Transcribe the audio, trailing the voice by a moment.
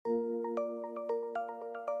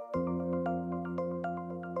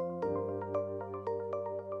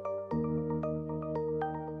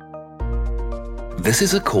This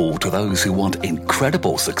is a call to those who want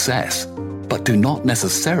incredible success, but do not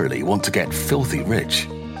necessarily want to get filthy rich.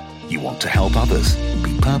 You want to help others,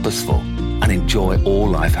 be purposeful, and enjoy all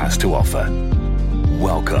life has to offer.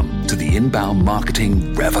 Welcome to the Inbound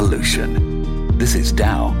Marketing Revolution. This is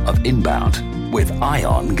Tao of Inbound with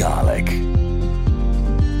Ion Garlic.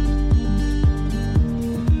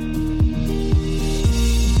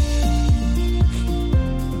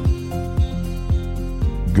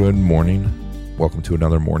 Good morning. Welcome to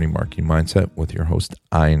another Morning Marketing Mindset with your host,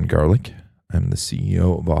 Ion Garlic. I'm the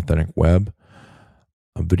CEO of Authentic Web,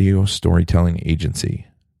 a video storytelling agency.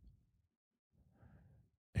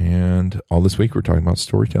 And all this week, we're talking about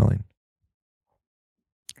storytelling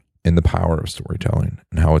and the power of storytelling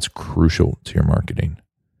and how it's crucial to your marketing,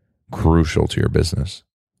 crucial to your business.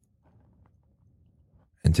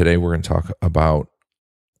 And today, we're going to talk about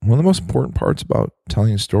one of the most important parts about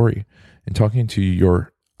telling a story and talking to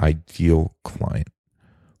your ideal client,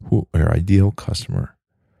 your ideal customer,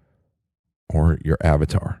 or your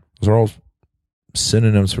avatar. Those are all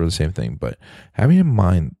synonyms for the same thing, but having in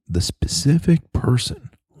mind the specific person,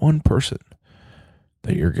 one person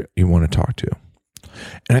that you want to talk to.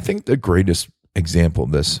 And I think the greatest example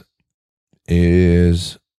of this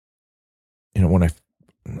is, when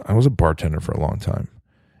I was a bartender for a long time,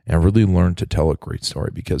 and I really learned to tell a great story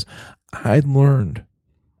because I learned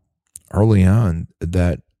early on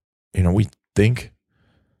that we think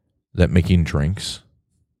that making drinks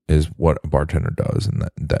is what a bartender does, and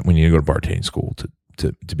that we need to go to bartending school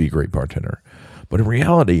to be a great bartender. But in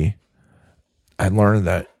reality, I learned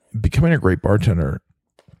that becoming a great bartender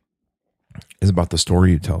is about the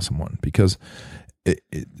story you tell someone, because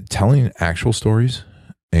telling actual stories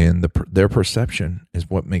and their perception is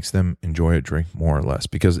what makes them enjoy a drink more or less.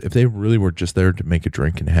 Because if they really were just there to make a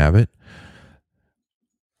drink and have it,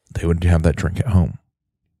 they would have that drink at home.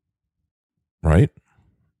 Right?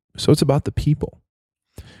 So it's about the people.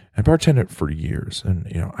 I bartended for years, and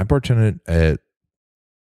I bartended at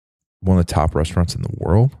one of the top restaurants in the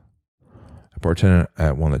world. I bartended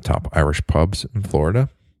at one of the top Irish pubs in Florida,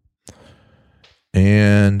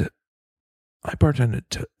 and I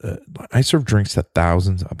bartended I served drinks to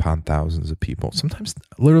thousands upon thousands of people, sometimes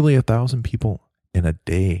literally 1,000 people in a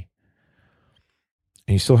day.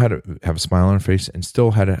 And you still had to have a smile on your face and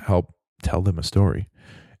still had to help tell them a story.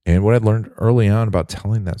 And what I learned early on about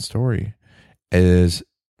telling that story is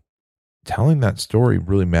telling that story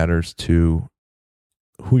really matters to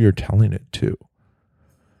who you're telling it to.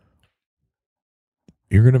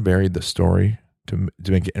 You're going to vary the story to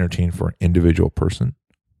make it entertaining for an individual person.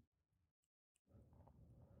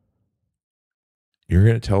 You're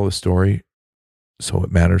going to tell the story so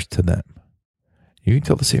it matters to them. You can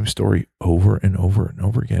tell the same story over and over and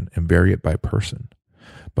over again and vary it by person.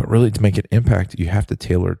 But really, to make it impact, you have to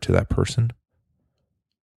tailor it to that person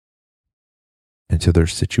and to their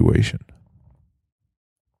situation.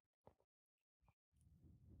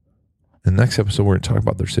 In the next episode, we're going to talk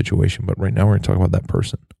about their situation, but right now we're going to talk about that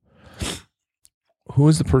person. Who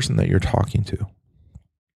is the person that you're talking to?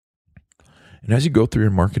 And as you go through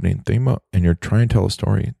your marketing thing and you're trying to tell a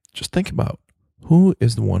story, just think about who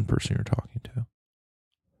is the one person you're talking to.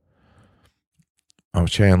 I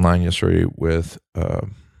was chatting online yesterday with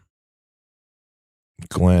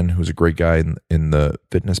Glenn, who's a great guy in the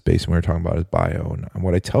fitness space, and we were talking about his bio. And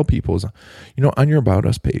what I tell people is, on your About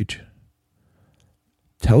Us page,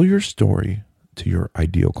 tell your story to your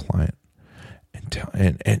ideal client.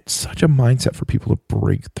 And it's such a mindset for people to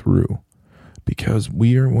break through, because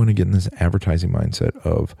we want to get in this advertising mindset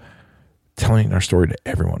of telling our story to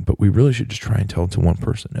everyone, but we really should just try and tell it to one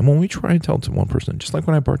person. And when we try and tell it to one person, just like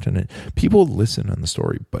when I bartended, people listen on the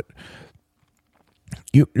story, but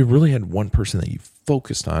you really had one person that you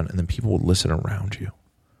focused on, and then people would listen around you,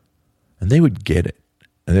 and they would get it,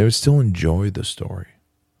 and they would still enjoy the story.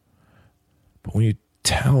 But when you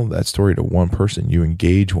tell that story to one person, you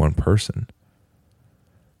engage one person,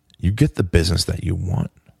 you get the business that you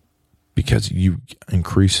want, because you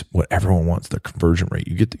increase what everyone wants, the conversion rate.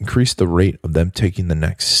 You get to increase the rate of them taking the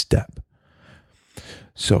next step.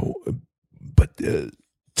 So, but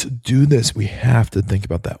to do this, we have to think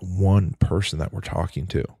about that one person that we're talking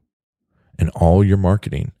to. And all your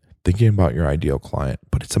marketing, thinking about your ideal client.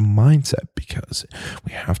 But it's a mindset, because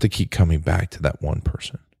we have to keep coming back to that one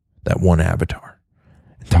person, that one avatar,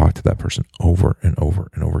 and talk to that person over and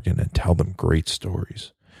over and over again and tell them great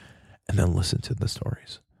stories, and then listen to the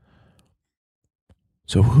stories.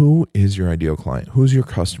 So who is your ideal client? Who's your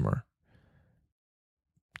customer?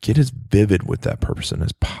 Get as vivid with that person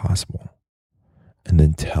as possible, and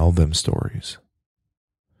then tell them stories.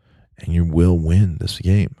 And you will win this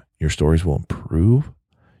game. Your stories will improve.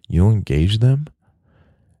 You'll engage them,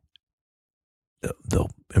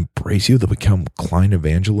 they'll embrace you. They'll become client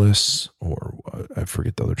evangelists, or I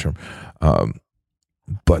forget the other term.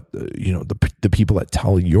 But the people that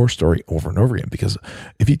tell your story over and over again, because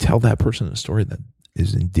if you tell that person a story that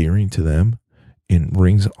is endearing to them and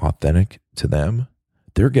rings authentic to them,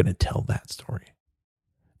 they're going to tell that story.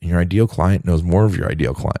 And your ideal client knows more of your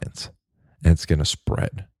ideal clients, and it's going to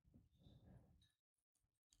spread.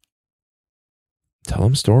 Tell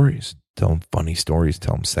them stories. Tell them funny stories.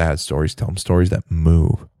 Tell them sad stories. Tell them stories that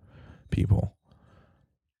move people.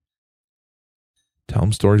 Tell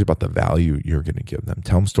them stories about the value you're going to give them.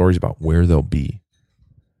 Tell them stories about where they'll be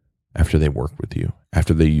after they work with you,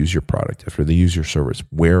 after they use your product, after they use your service.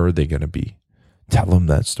 Where are they going to be? Tell them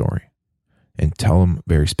that story, and tell them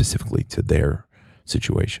very specifically to their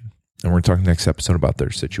situation. And we're talking next episode about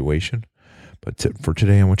their situation. But for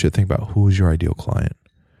today, I want you to think about who is your ideal client.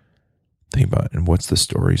 Think about it, and what's the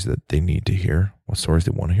stories that they need to hear? What stories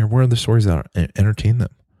they want to hear? What are the stories that entertain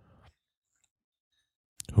them?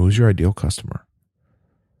 Who is your ideal customer?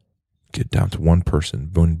 Get down to one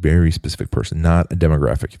person, one very specific person, not a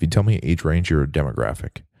demographic. If you tell me an age range, you're a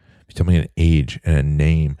demographic. If you tell me an age and a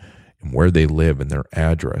name and where they live and their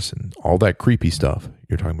address and all that creepy stuff,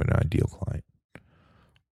 you're talking about an ideal client.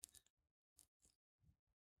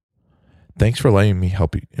 Thanks for letting me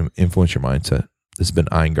help you influence your mindset. This has been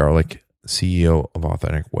Ian Garlic, CEO of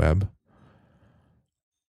Authentic Web.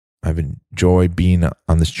 I've enjoyed being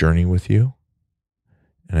on this journey with you,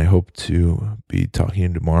 and I hope to be talking to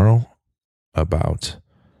you tomorrow about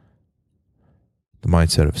the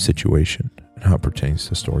mindset of situation and how it pertains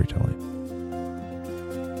to storytelling.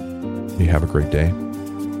 You have a great day.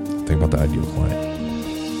 Think about the ideal client.